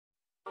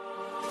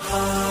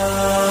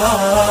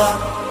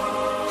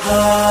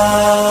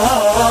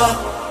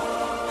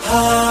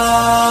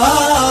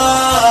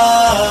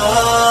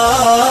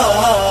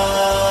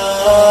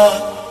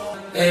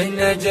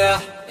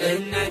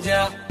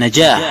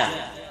ነጃህ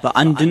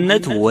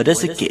በአንድነት ወደ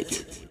ስኬት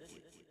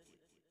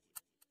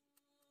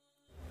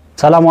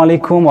ሰላም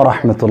አለይኩም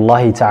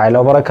ወራህመቱላሂ ተዓላ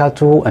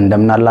ወበረካቱሁ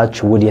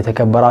እንደምናላችሁ ውድ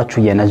የተከበራችሁ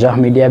የነጃህ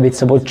ሚዲያ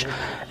ቤተሰቦች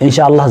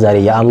ኢንሻአላህ ዛሬ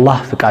የአላህ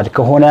ፍቃድ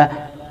ከሆነ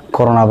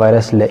ኮሮና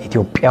ቫይረስ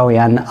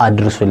ለኢትዮጲያውያን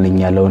አድርሱልኝ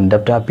ያለውን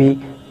ደብዳቤ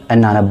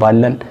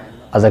እናነባለን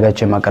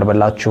አዘጋጅቼ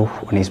ማቀርበላችሁ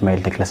እኔ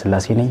እስማኤል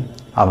ተክለስላሴ ነኝ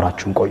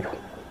አብራችሁን ቆዩ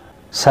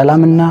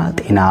ሰላምና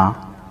ጤና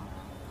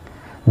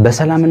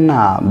በሰላምና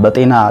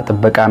በጤና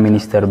ጥበቃ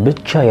ሚኒስቴር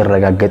ብቻ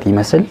ይረጋገጥ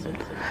ይመስል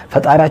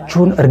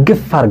ፈጣሪያችሁን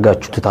እርግፍ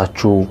አርጋችሁ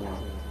ትታችሁ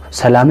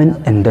ሰላምን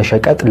እንደ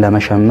ሸቀጥ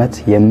ለመሸመት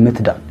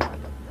የምትዳዱ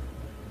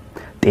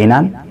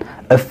ጤናን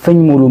እፍኝ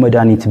ሙሉ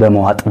መድኃኒት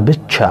በመዋጥ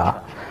ብቻ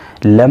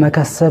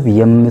ለመከሰብ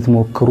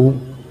የምትሞክሩ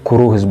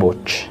ኩሩ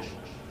ህዝቦች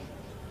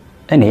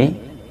እኔ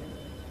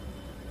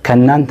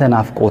ከናንተ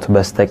ናፍቆት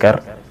በስተቀር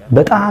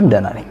በጣም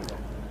ደህና ነኝ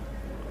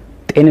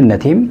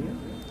ጤንነቴም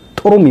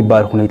ጥሩ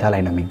የሚባል ሁኔታ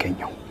ላይ ነው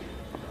የሚገኘው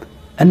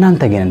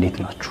እናንተ ግን እንዴት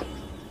ናችሁ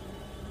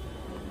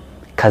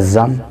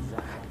ከዛም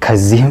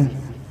ከዚህም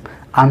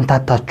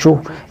አምታታችሁ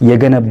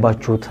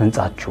የገነባችሁት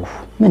ህንጻችሁ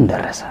ምን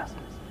ደረሰ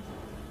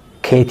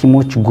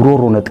ከየቲሞች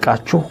ጉሮሮ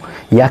ነጥቃችሁ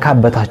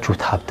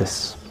ያካበታችሁት ሀብትስ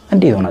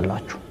እንዴት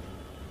ሆነላችሁ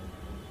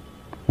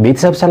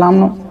ቤተሰብ ሰላም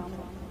ነው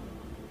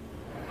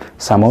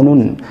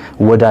ሰሞኑን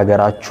ወደ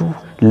ሀገራችሁ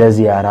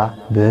ለዚያራ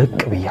ብቅ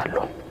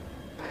ብያለሁ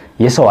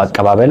የሰው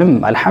አቀባበልም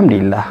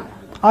አልহামዱሊላህ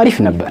አሪፍ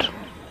ነበር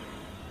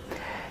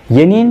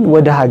የኔን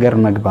ወደ ሀገር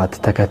መግባት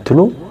ተከትሎ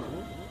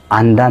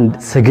አንዳንድ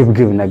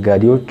ስግብግብ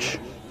ነጋዴዎች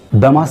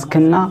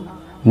በማስክና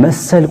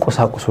መሰል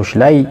ቁሳቁሶች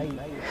ላይ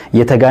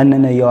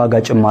የተጋነነ የዋጋ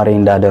ጭማሪ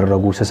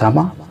እንዳደረጉ ስሰማ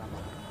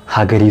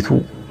ሀገሪቱ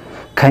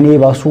ከኔ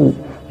ባሱ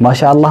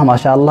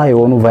ማሻአላህ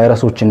የሆኑ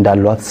ቫይረሶች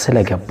እንዳሏት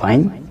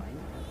ስለገባኝ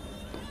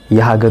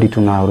የሀገሪቱ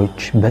ናሮች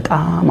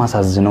በጣም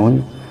አሳዝነውኝ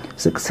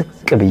ስቅስቅ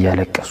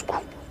በያለቀስኩ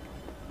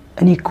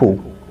እኔኮ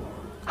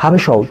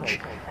ሀበሻዎች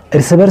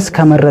እርስ በርስ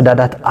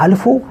ከመረዳዳት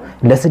አልፎ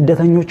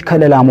ለስደተኞች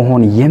ከለላ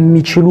መሆን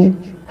የሚችሉ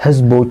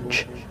ህዝቦች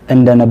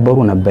እንደነበሩ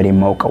ነበር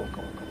የማውቀው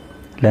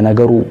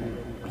ለነገሩ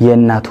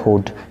የእናት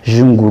ሆድ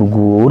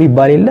ጅንጉርጉር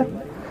ይባል የለ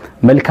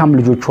መልካም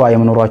ልጆቿ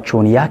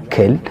የመኖራቸውን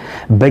ያክል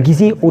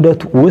በጊዜ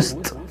ዑደት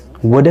ውስጥ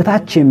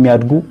ወደታች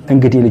የሚያድጉ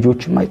እንግዲህ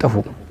ልጆችም አይጠፉ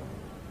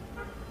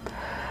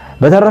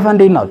በተረፈ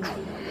እንዴት ናችሁ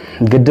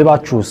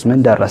ግድባችሁስ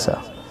ምን ደረሰ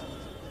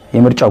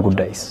የምርጫ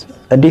ጉዳይስ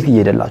እንዴት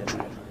እየደላችሁ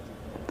ነው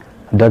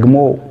ደግሞ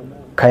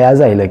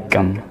ከያዛ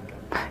አይለቅም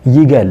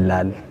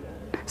ይገላል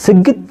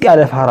ስግጥ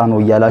ያለ ፋራ ነው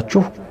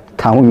ይያላችሁ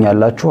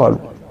ታሙኛላችሁ አሉ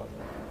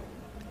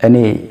እኔ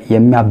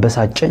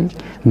የሚያበሳጨኝ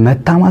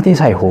መታማቴ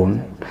ሳይሆን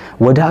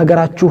ወደ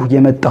ሀገራችሁ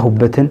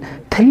የመጣሁበትን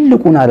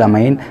ትልቁን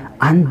አላማዬን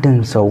አንድም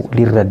ሰው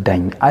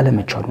ሊረዳኝ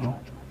አለመቻሉ ነው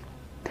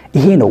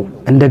ይሄ ነው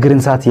እንደ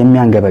ግርንሳት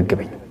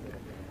የሚያንገበግበኝ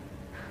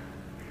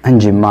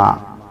እንጂማ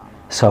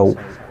ሰው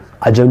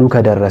አጀሉ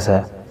ከደረሰ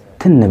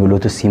ትን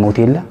ብሎትስ ይሞት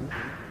የለ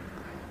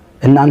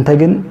እናንተ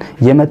ግን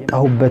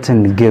የመጣሁበትን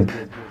ግብ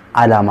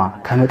አላማ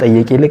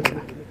ከመጠየቅ ይልቅ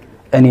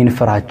እኔን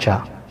ፍራቻ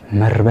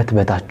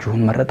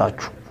መርበትበታችሁን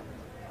መረጣችሁ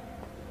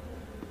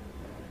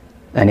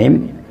እኔም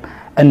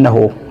እነሆ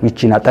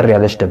ይቺን አጠር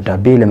ያለች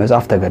ደብዳቤ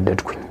ለመጻፍ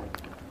ተገደድኩኝ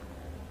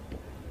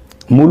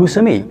ሙሉ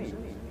ስሜ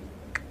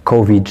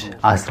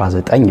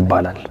ኮቪድ-19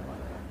 ይባላል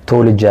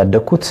ተወልጄ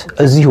ያደኩት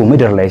እዚሁ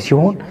ምድር ላይ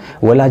ሲሆን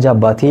ወላጅ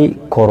አባቴ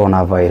ኮሮና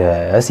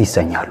ቫይረስ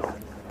ይሰኛሉ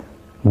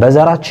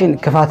በዘራችን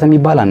ክፋት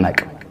የሚባል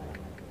አናውቅም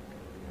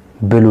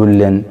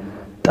ብሉልን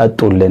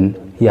ጠጡልን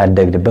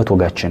ያደግድበት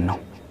ወጋችን ነው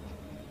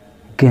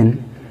ግን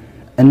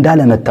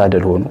እንዳለ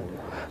መታደል ሆኖ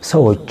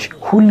ሰዎች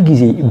ሁሉ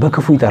ጊዜ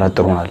በክፉ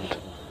ይጠረጥሩናል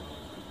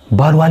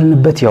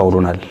ባልዋልንበት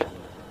ያውሉናል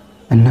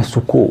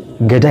እነሱኮ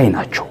ገዳይ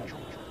ናቸው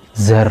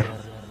ዘር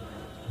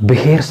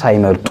ብሔር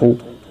ሳይመርጡ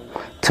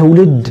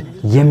ትውልድ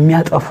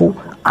የሚያጠፉ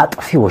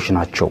አጥፊዎች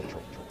ናቸው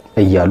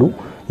እያሉ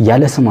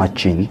ያለ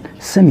ስማችን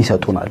ስም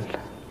ይሰጡናል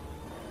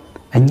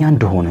እኛ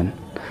እንደሆነን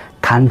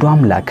ካንዱ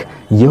አምላክ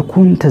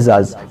የኩን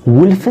ትእዛዝ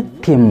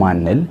ውልፍት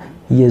የማንል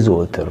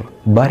የዘወትር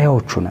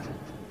ባሪያዎቹ ነን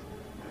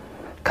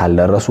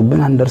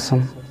ካልደረሱብን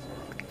አንደርስም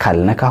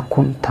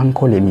ካልነካኩን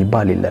ተንኮል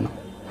የሚባል የለንም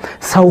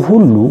ሰው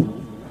ሁሉ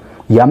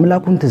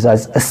ያምላኩን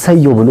ትእዛዝ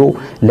እሰየው ብሎ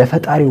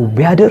ለፈጣሪው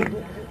ቢያድር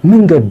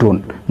ምን ገዶን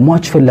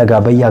ሟች ፍለጋ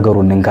በያገሩ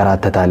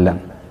እንንከራተታለን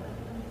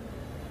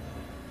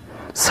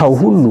ሰው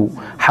ሁሉ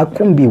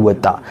ሐቁን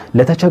ቢወጣ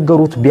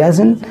ለተቸገሩት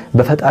ቢያዝን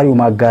በፈጣሪው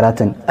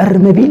ማጋራትን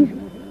እርምቢል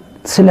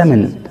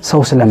ስለምን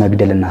ሰው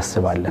ስለመግደል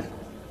እናስባለን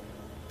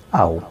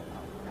አው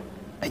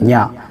እኛ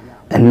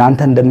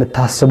እናንተ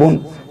እንደምታስቡን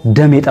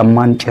ደም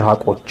የጠማን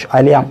ጭራቆች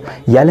አሊያም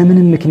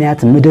ያለምንም ምክንያት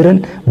ምድርን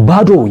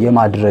ባዶ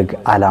የማድረግ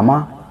አላማ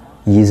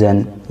ይዘን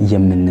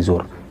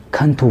የምንዞር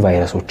ከንቱ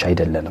ቫይረሶች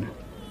አይደለንም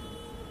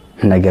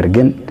ነገር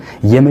ግን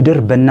የምድር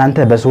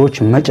በእናንተ በሰዎች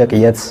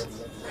መጨቅየት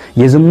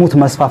የዝሙት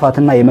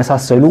መስፋፋትና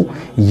የመሳሰሉ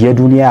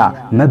የዱንያ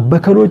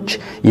መበከሎች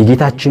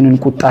የጌታችንን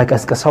ቁጣ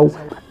ቀስቅሰው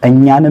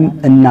እኛንም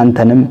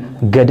እናንተንም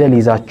ገደል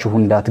ይዛችሁ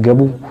እንዳትገቡ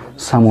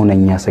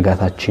ሰሞነኛ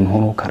ስጋታችን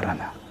ሆኖ ከረመ።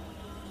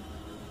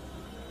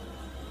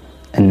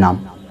 እናም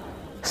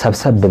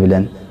ሰብሰብ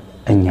ብለን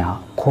እኛ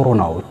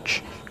ኮሮናዎች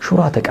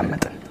ሹራ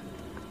ተቀመጥን።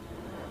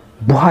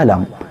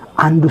 በኋላም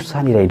አንድ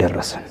ውሳኔ ላይ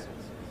ደረስን።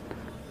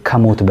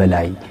 ከሞት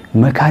በላይ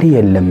መካሪ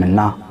የለምና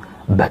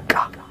በቃ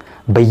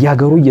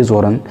በያገሩ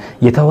እየዞርን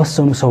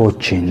የተወሰኑ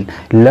ሰዎችን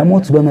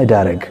ለሞት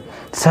በመዳረግ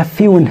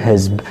ሰፊውን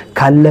ህዝብ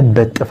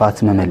ካለበት ጥፋት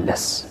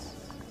መመለስ።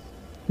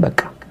 በቃ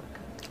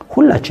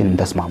ሁላችንም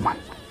ተስማማን።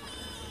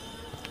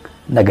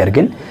 ነገር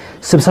ግን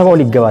ስብሰባው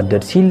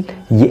ሊገባደድ ሲል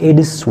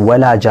የኤድስ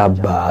ወላጅ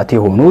አባት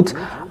የሆኑት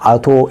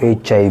አቶ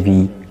HIV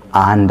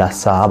አንድ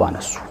ሐሳብ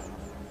አነሱ።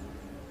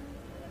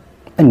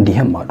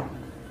 እንዲህም አሉ፣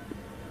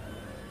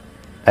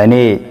 እኔ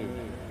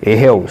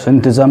ይሄው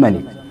ስንት ዘመኔ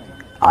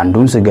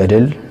አንዱን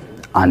ስገድል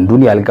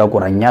አንዱን ያልጋ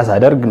ቁራኛ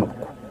ሳደርግ ነው።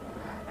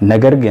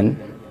 ነገር ግን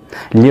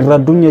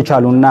ሊረዱኝ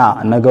የቻሉና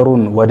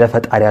ነገሩን ወደ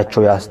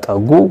ፈጣሪያቸው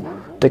ያስጠጉ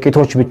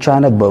ጥቂቶች ብቻ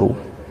ነበሩ።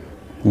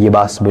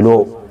 ይባስ ብሎ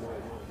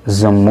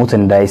ዝሙት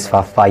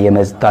እንዳይስፋፋ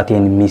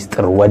የመዝታቴን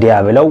ሚስጥር ወዲያ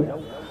ብለው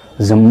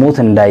ዝሙት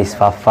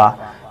እንዳይስፋፋ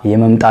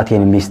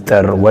የመምጣቴን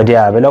ሚስጥር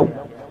ወዲያ ብለው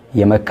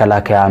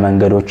የመከላከያ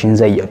መንገዶችን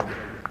ዘየዱ።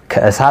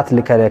 ከእሳት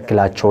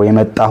ልከለክላቸው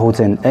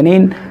የመጣሁትን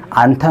እኔን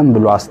አንተም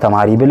ብሎ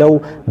አስተማሪ ብለው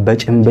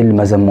በጭምብል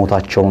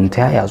መዘሞታቸውን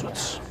ተያያዙት።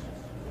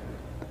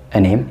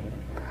 እኔም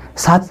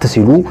ሳት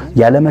ሲሉ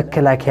ያለ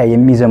መከላከያ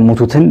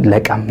የሚዘሙቱትን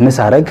ለቀም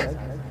ምሳረግ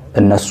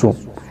እነሱ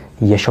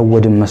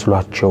የሸወድን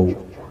መስሏቸው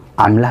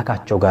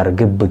አምላካቸው ጋር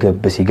ግብ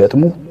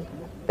ሲገጥሙ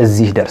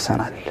እዚህ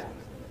ደርሰናል።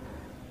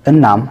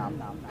 እናም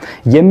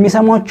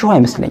የሚሰማችሁ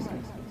አይመስለኝ።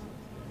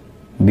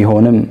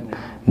 ቢሆንም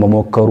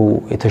መሞከሩ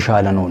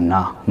የተሻለ ነውና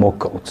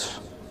ሞክሩት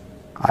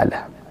አለ።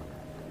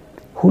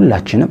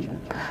 ሁላችንም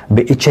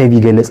በኤችአይቪ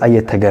ገለጻ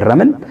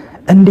የተገረምን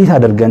እንዴት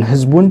አድርገን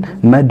ህዝቡን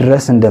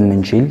መድረስ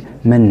እንደምንችል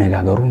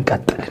መነጋገሩን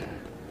ቀጠልን።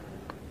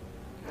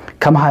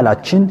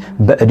 ከመሃላችን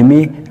በእድሜ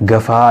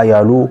ገፋ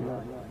ያሉ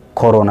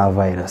ኮሮና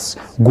ቫይረስ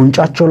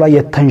ጉንጫቸው ላይ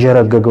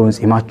የተንጀረገገውን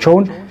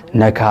ጺማቸውን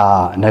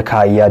ነካ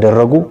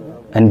ያደረጉ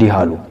እንዲህ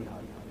አሉ፣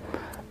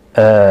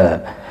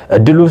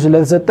 እድሉ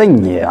ስለተሰጠኝ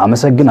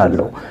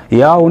አመሰግናለሁ።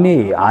 ያው እኔ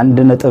አንድ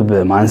ነጥብ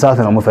ማንሳት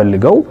ነው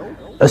የምፈልገው።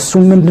 እሱ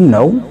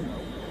ምንድነው?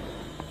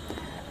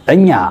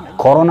 እኛ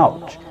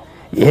ኮሮናዎች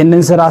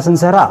ይህንን ስራ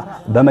ስንሰራ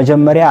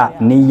በመጀመሪያ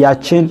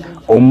ንያችን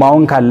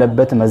ኡማውን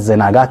ካለበት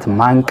መዘናጋት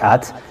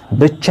ማንቃት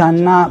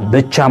ብቻና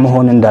ብቻ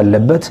መሆን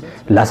እንዳለበት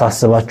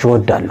ላሳስባችሁ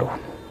ወዳለሁ።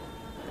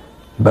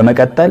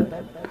 በመቀጠል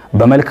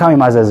በመልካም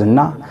የማዘዝና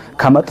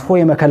ከመጥፎ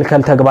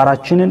የመከልከል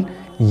ተግባራችንን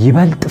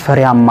ይበልጥ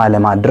ፍሬያማ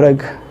ለማድረግ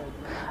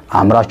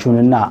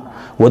አምራቹንና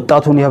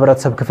ወጣቱን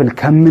የህብረተሰብ ክፍል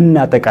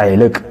ከምናጠቃ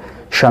ይልቅ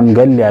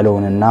ሸምገል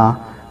ያለውንና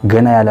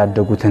ገና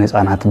ያላደጉትን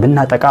ህፃናት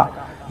ብናጠቃ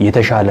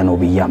የተሻለ ነው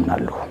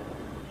ብያምናለሁ።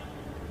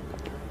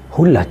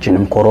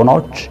 ሁላችንም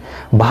ኮሮናዎች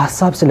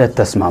በሐሳብ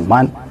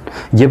ስለተስማማን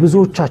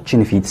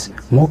የብዙዎቻችን ፊት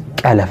ሞቅ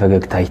ያለ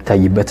ፈገግታ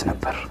ይታይበት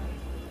ነበር።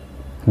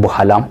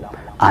 በኋላም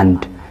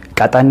አንድ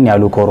ቀጠን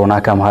ያሉ ኮሮና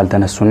ከመሃል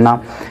ተነሱና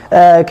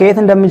ከየት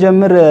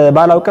እንደምጀምር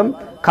ባላውቅም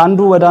ካንዱ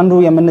ወደ አንዱ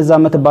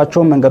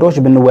የምንዛመትባቸው መንገዶች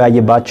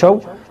ብንወያይባቸው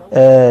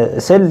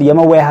ስል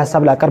የመወያያ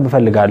ሐሳብ ላቀርብ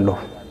ፈልጋለሁ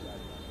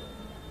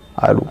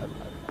አሉ።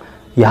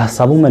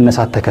 የሐሳቡ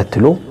መነሳት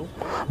ተከትሎ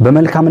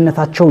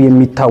በመልካምነታቸው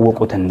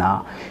የሚታወቁትና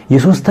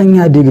የሶስተኛ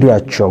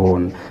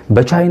ዲግሪያቸውን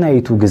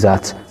በቻይናይቱ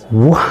ግዛት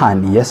ውሃን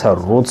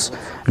የሰሩት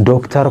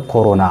ዶክተር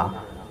ኮሮና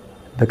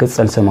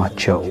በቅጽል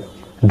ስማቸው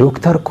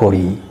ዶክተር ኮሪ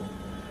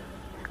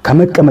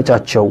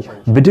ከመቀመጫቸው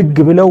ብድግ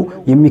ብለው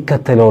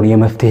የሚከተለውን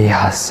የመፍትሄ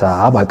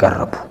ሐሳብ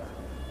አቀረቡ።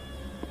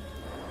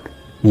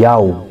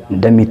 ያው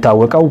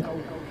እንደሚታወቀው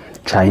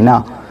ቻይና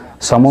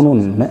ሰሞኑን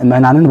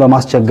ምዕመናንን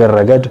በማስቸገር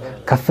ረገድ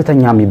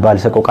ከፍተኛ የሚባል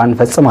ሰቆቃን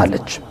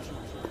ፈጽማለች።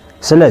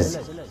 ስለዚህ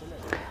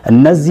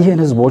እነዚህን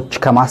ህዝቦች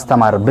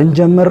ከማስተማር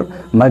ብንጀምር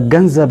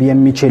መገንዘብ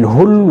የሚችል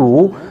ሁሉ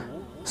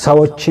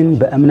ሰዎችን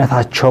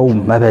በእምነታቸው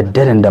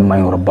መበደል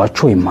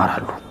እንደማይኖርባቸው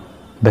ይማራሉ።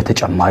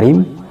 በተጨማሪም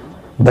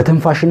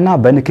በትንፋሽና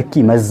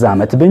በንክኪ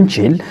መዛመት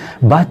ብንችል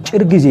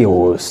በአጭር ጊዜ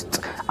ውስጥ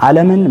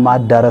ዓለምን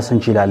ማዳረስ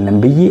እንችላለን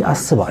ብዬ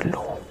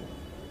አስባለሁ።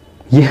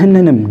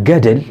 ይህንንም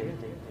ገድል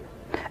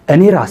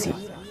እኔ ራሴ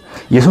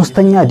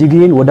የሶስተኛ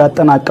ዲግሪን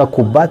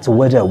ወዳጠናቀቅኩባት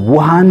ወደ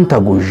ውሃን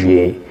ተጉዤ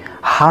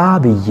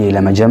ብዬ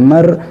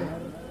ለመጀመር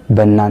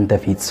በእናንተ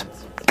ፊት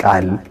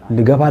ቃል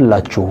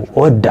ልገባላችሁ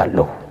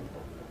እወዳለሁ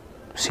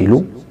ሲሉ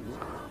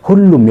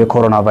ሁሉም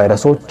የኮሮና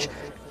ቫይረሶች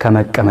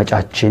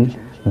ከመቀመጫችን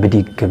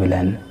ብድግ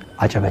ብለን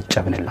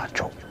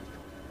አጨበጨብንላቸው።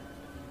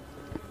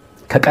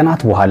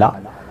 ከቀናት በኋላ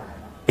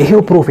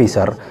ይሄው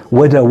ፕሮፌሰር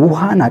ወደ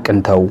ውሃን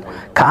አቅንተው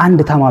ከአንድ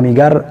ታማሚ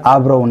ጋር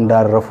አብረው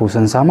እንዳረፉ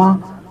ስንሰማ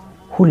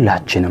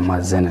ሁላችንም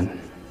አዘንን።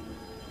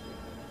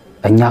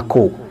 እኛኮ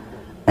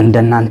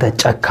እንደናንተ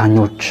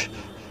ጨካኞች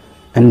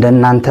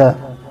እንደናንተ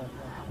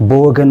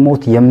በወገን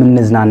ሞት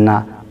የምንዝናና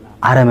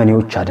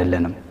አረመኔዎች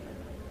አይደለንም።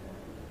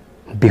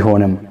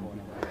 ቢሆንም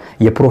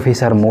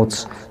የፕሮፌሰር ሞት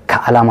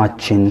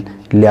ከዓላማችን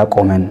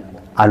ሊያቆመን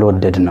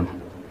አልወደድንም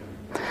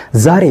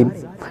ዛሬም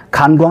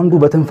ካንዱ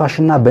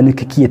በተንፋሽና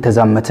በንክኪ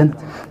የተዛመተን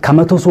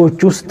ከመቶ ሰዎች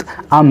ውስጥ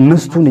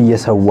 5ቱን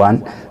እየሰዋን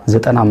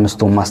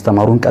 95ቱን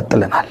ማስተማሩን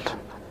ቀጥለናል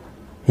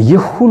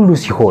ይህ ሁሉ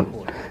ሲሆን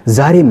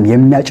ዛሬም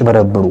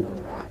የሚያጭበረብሩ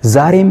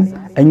ዛሬም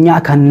እኛ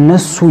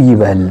ከነሱ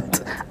ይበልጥ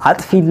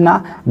አጥፊና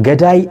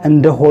ገዳይ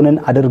እንደሆነን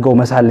አድርገው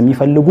መሳል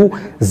የሚፈልጉ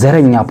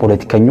ዘረኛ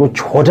ፖለቲከኞች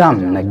ሆዳም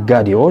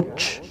ነጋዴዎች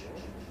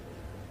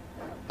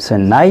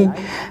ስናይ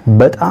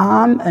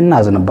በጣም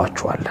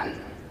እናዝንባቸዋለን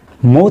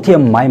ሞት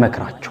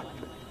የማይመክራቸው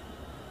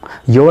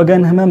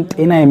የወገን ህመም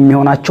ጤና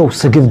የሚሆናቸው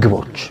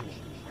ስግብግቦች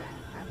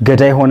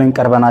ገዳይ ሆነን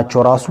ቀርበናቸው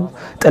ራሱ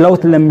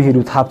ጥለውት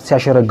ለሚሄዱት ሀብት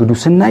ሲያሸረግዱ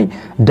ስናይ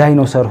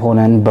ዳይኖሰር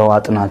ሆነን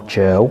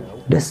በዋጥናቸው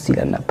ደስ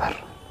ይለን ነበር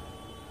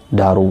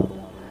ዳሩ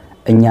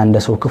እኛ እንደ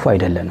ሰው ክፉ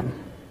አይደለንም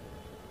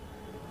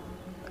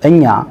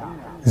እኛ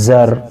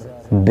ዘር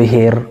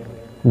ብሔር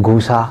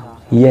ጎሳ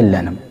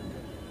የለንም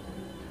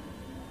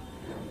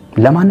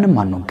ለማንም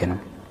አንወገንም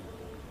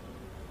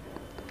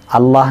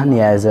አላህን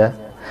ያዘ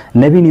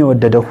ነብይን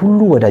የወደደ ሁሉ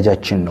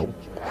ወዳጃችን ነው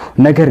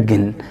ነገር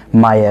ግን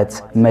ማየት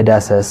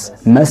መዳሰስ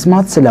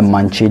መስማት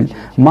ስለማንችል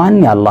ማን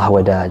ያላህ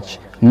ወዳጅ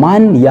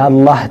ማን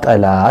ያላህ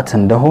ጠላት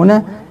እንደሆነ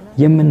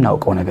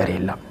የምናውቀው ነገር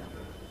የለም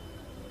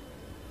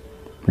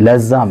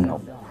ለዛም ነው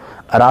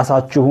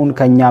ራሳችሁን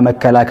ከኛ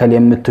መከላከል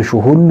የምትሹ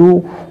ሁሉ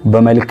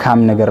በመልካም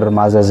ነገር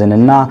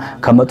ማዘዝንና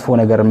ከመጥፎ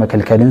ነገር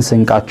መከልከልን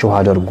ስንቃችሁ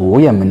አድርጉ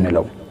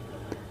የምንለው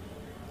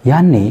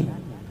ያኔ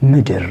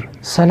ምድር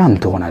ሰላም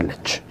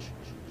ትሆናለች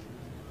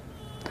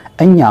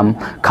እኛም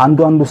ካንዱ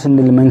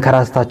ስንል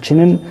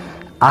መንከራስታችንን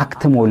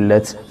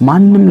አክትሞለት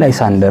ማንንም ላይ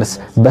ሳንደርስ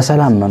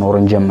በሰላም መኖር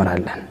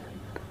እንጀምራለን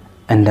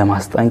እንደ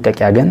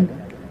ማስጠንቀቂያ ግን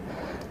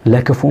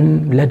ለክፉም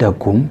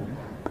ለደጉም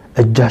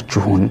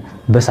እጃችሁን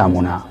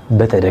በሳሙና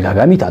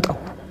በተደጋጋሚ ታጠቡ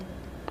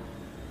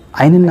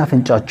አይንና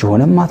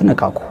ፍንጫችሁንም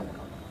አትነቃቁ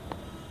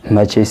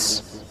መቼስ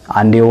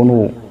አንዴ ሆኖ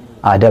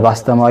አደብ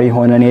አስተማሪ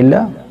ሆነን የለ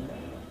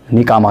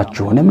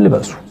ኒቃማችሁንም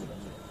ልበሱ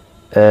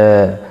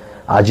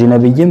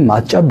አጅነብይም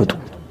አትጨብጡ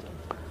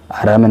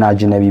አረምን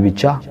አጅነቢ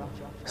ብቻ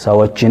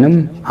ሰዎችንም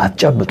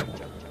አትጨብጡ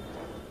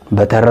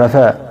በተረፈ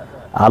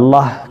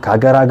አላህ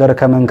ከአገር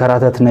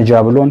ከመንከራተት ነጃ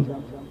ብሎን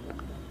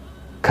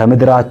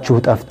ከምድራችሁ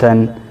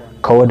ጠፍተን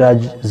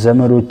ከወዳጅ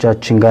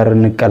ዘመዶቻችን ጋር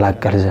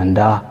እንቀላቀል ዘንዳ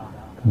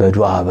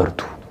በዱዓ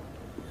በርቱ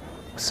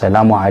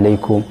ሰላሙ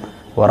አለይኩም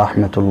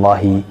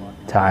ወራህመቱላሂ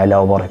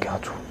ተዓላ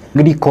ወበረካቱ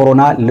እንግዲህ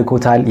ኮሮና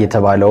ልኮታል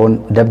የተባለውን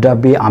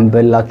ደብዳቤ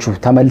አንበላችሁ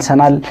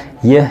ተመልሰናል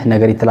ይህ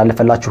ነገር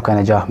የተላለፈላችሁ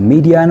ከነጃህ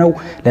ሚዲያ ነው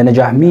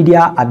ለነጃህ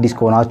ሚዲያ አዲስ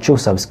ከሆናችሁ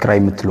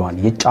ሰብስክራይብ ምትሉን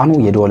ይጫኑ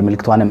የደወል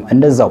ምልክቷንም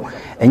እንደዛው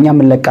እኛ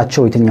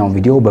ምንለቃቸው የትኛው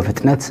ቪዲዮ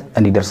በፍጥነት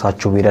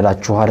እንዲደርሳችሁ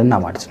ይረዳችኋልና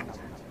ማለት ነው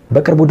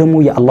በቅርቡ ደግሞ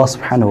የአላህ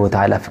Subhanahu Wa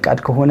Ta'ala ፍቃድ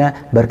ከሆነ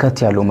በርከት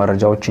ያሉ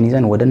መረጃዎችን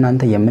ይዘን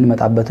ወደናንተ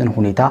የምንመጣበትን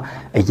ሁኔታ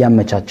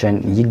እያመቻቸን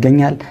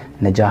ይገኛል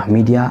ነጃህ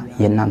ሚዲያ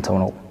የናንተው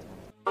ነው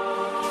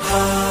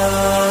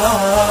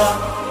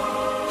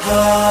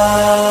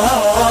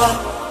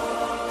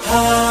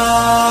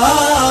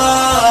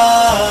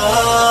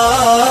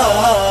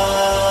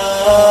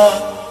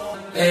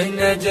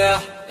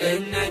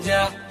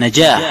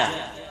ነጃህ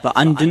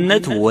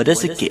በአንድነት ወደ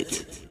ስኬት